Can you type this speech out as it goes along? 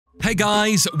Hey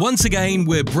guys, once again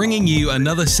we're bringing you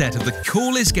another set of the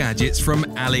coolest gadgets from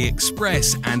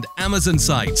Aliexpress and Amazon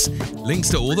sites. Links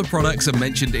to all the products are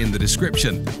mentioned in the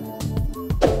description.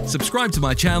 Subscribe to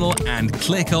my channel and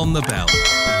click on the bell.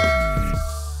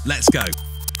 Let's go.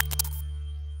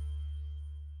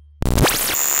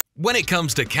 When it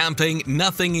comes to camping,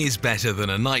 nothing is better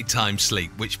than a nighttime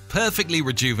sleep which perfectly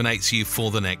rejuvenates you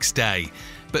for the next day.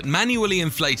 But manually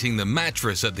inflating the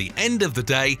mattress at the end of the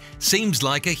day seems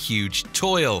like a huge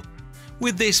toil.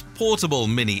 With this portable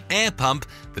mini air pump,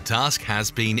 the task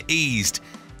has been eased.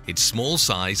 Its small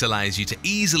size allows you to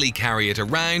easily carry it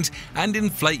around and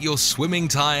inflate your swimming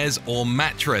tires or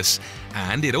mattress,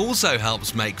 and it also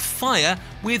helps make fire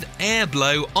with air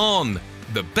blow on.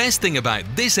 The best thing about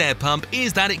this air pump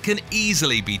is that it can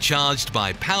easily be charged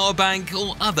by power bank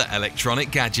or other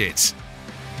electronic gadgets.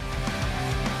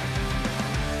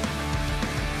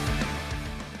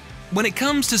 When it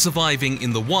comes to surviving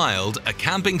in the wild, a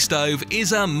camping stove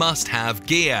is a must-have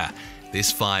gear.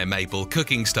 This fire maple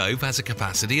cooking stove has a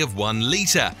capacity of 1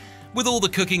 litre. With all the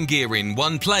cooking gear in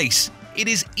one place, it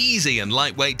is easy and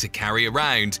lightweight to carry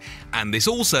around, and this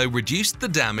also reduced the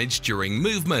damage during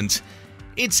movement.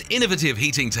 Its innovative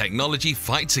heating technology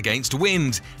fights against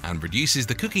wind and reduces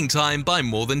the cooking time by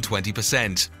more than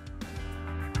 20%.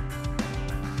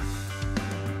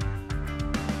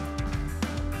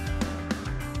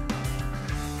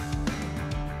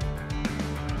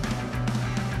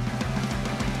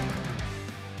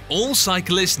 All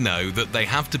cyclists know that they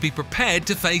have to be prepared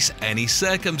to face any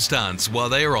circumstance while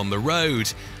they are on the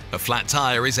road. A flat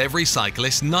tire is every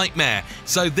cyclist's nightmare,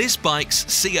 so this bike's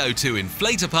CO2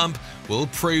 inflator pump will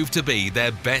prove to be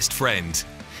their best friend.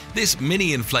 This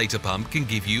mini inflator pump can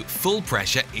give you full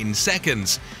pressure in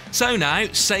seconds. So now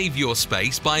save your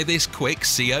space by this quick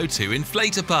CO2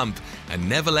 inflator pump and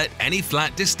never let any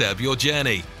flat disturb your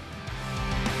journey.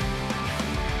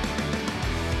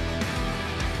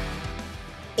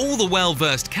 All the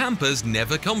well-versed campers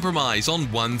never compromise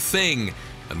on one thing.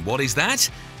 And what is that?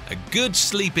 A good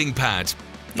sleeping pad.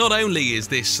 Not only is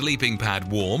this sleeping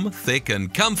pad warm, thick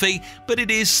and comfy, but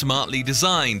it is smartly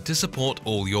designed to support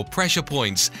all your pressure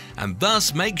points and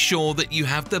thus make sure that you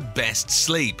have the best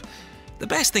sleep. The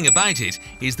best thing about it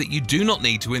is that you do not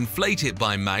need to inflate it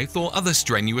by mouth or other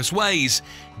strenuous ways.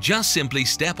 Just simply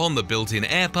step on the built-in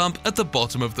air pump at the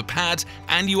bottom of the pad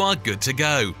and you are good to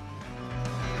go.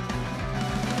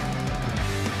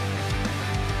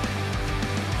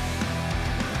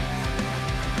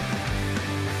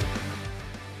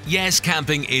 Yes,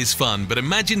 camping is fun, but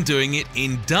imagine doing it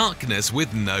in darkness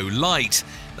with no light.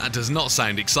 That does not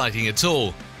sound exciting at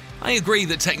all. I agree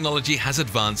that technology has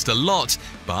advanced a lot,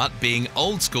 but being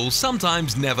old school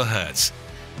sometimes never hurts.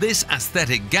 This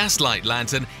aesthetic gaslight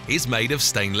lantern is made of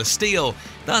stainless steel,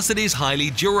 thus it is highly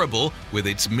durable. With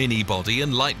its mini body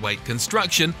and lightweight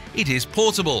construction, it is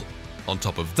portable. On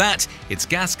top of that, its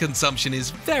gas consumption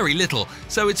is very little,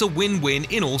 so it's a win-win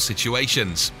in all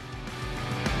situations.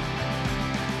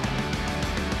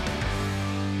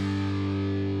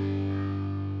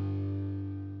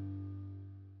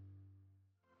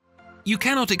 You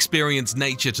cannot experience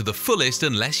nature to the fullest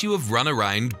unless you have run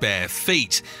around bare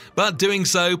feet, but doing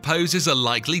so poses a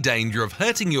likely danger of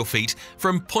hurting your feet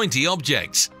from pointy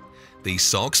objects. These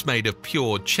socks made of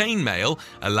pure chainmail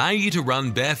allow you to run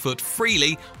barefoot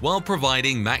freely while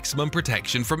providing maximum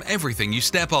protection from everything you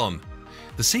step on.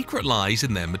 The secret lies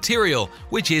in their material,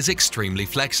 which is extremely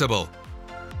flexible.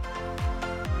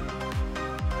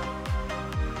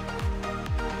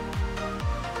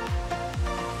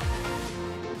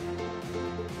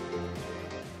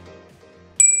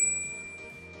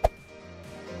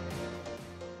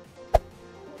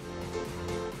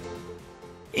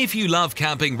 If you love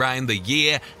camping round the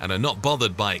year and are not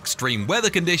bothered by extreme weather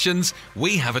conditions,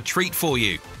 we have a treat for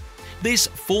you. This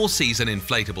 4-season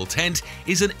inflatable tent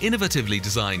is an innovatively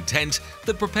designed tent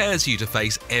that prepares you to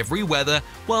face every weather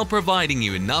while providing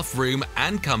you enough room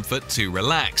and comfort to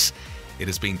relax. It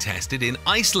has been tested in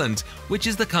Iceland, which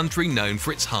is the country known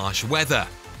for its harsh weather.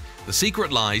 The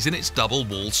secret lies in its double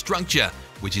wall structure,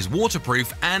 which is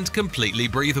waterproof and completely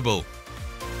breathable.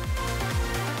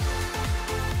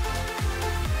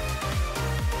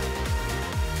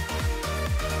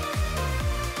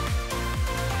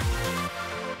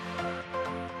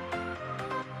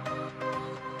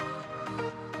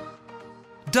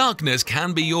 Darkness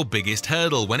can be your biggest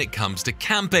hurdle when it comes to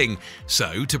camping,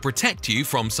 so to protect you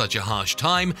from such a harsh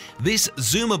time, this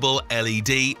Zoomable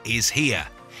LED is here.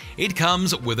 It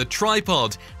comes with a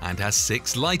tripod and has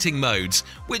 6 lighting modes,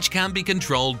 which can be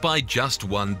controlled by just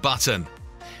one button.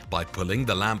 By pulling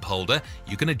the lamp holder,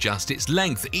 you can adjust its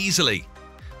length easily.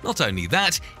 Not only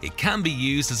that, it can be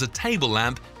used as a table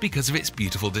lamp because of its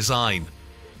beautiful design.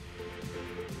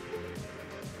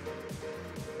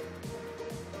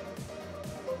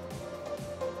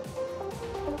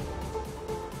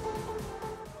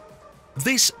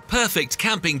 This perfect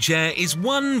camping chair is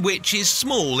one which is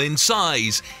small in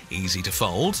size, easy to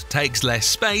fold, takes less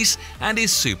space, and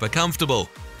is super comfortable.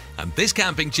 And this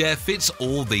camping chair fits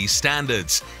all these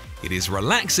standards. It is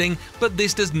relaxing, but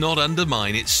this does not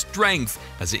undermine its strength,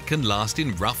 as it can last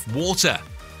in rough water.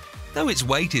 Though its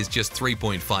weight is just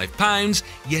 3.5 pounds,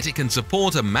 yet it can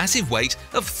support a massive weight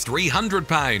of 300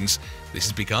 pounds. This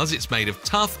is because it's made of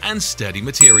tough and sturdy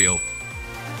material.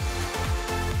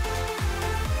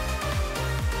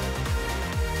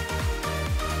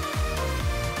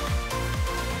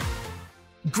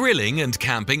 Grilling and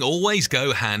camping always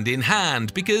go hand in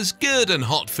hand because good and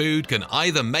hot food can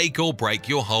either make or break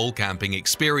your whole camping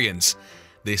experience.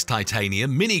 This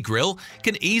titanium mini grill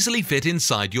can easily fit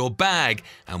inside your bag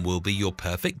and will be your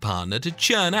perfect partner to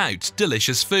churn out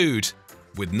delicious food.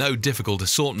 With no difficult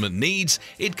assortment needs,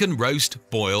 it can roast,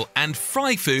 boil and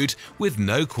fry food with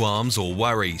no qualms or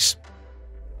worries.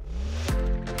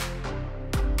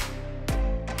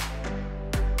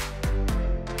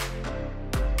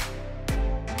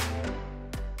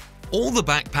 All the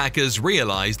backpackers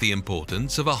realize the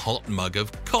importance of a hot mug of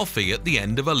coffee at the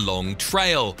end of a long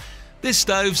trail. This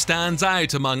stove stands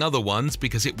out among other ones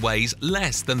because it weighs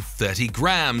less than 30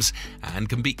 grams and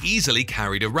can be easily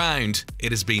carried around.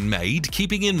 It has been made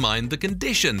keeping in mind the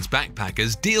conditions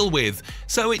backpackers deal with,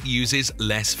 so it uses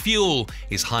less fuel,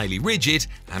 is highly rigid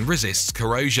and resists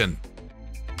corrosion.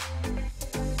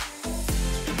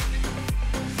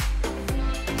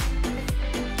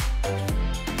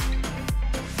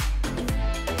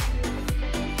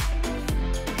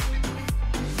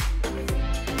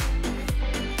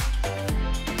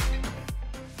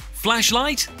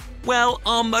 Flashlight? Well,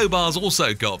 our mobiles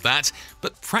also got that,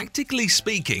 but practically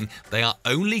speaking, they are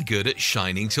only good at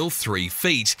shining till 3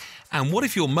 feet. And what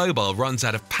if your mobile runs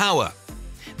out of power?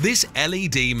 This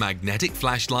LED magnetic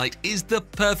flashlight is the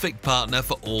perfect partner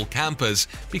for all campers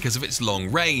because of its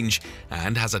long range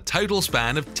and has a total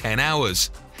span of 10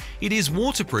 hours. It is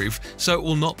waterproof, so it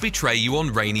will not betray you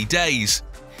on rainy days.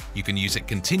 You can use it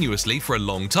continuously for a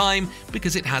long time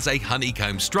because it has a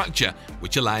honeycomb structure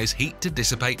which allows heat to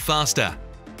dissipate faster.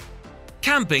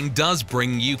 Camping does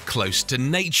bring you close to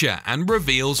nature and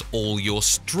reveals all your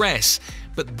stress,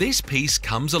 but this piece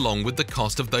comes along with the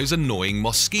cost of those annoying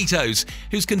mosquitoes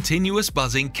whose continuous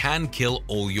buzzing can kill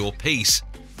all your peace.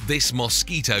 This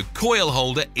Mosquito coil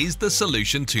holder is the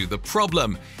solution to the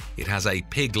problem. It has a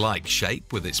pig-like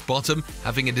shape with its bottom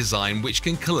having a design which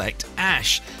can collect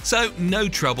ash, so no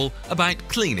trouble about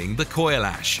cleaning the coil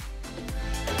ash.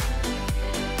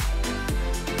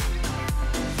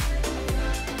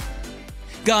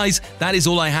 Guys, that is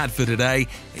all I had for today.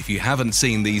 If you haven't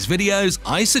seen these videos,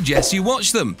 I suggest you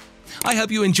watch them. I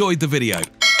hope you enjoyed the video.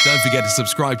 Don't forget to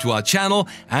subscribe to our channel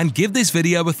and give this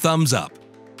video a thumbs up.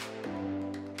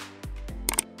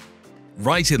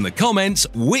 Write in the comments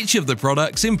which of the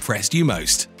products impressed you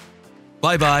most.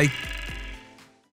 Bye bye.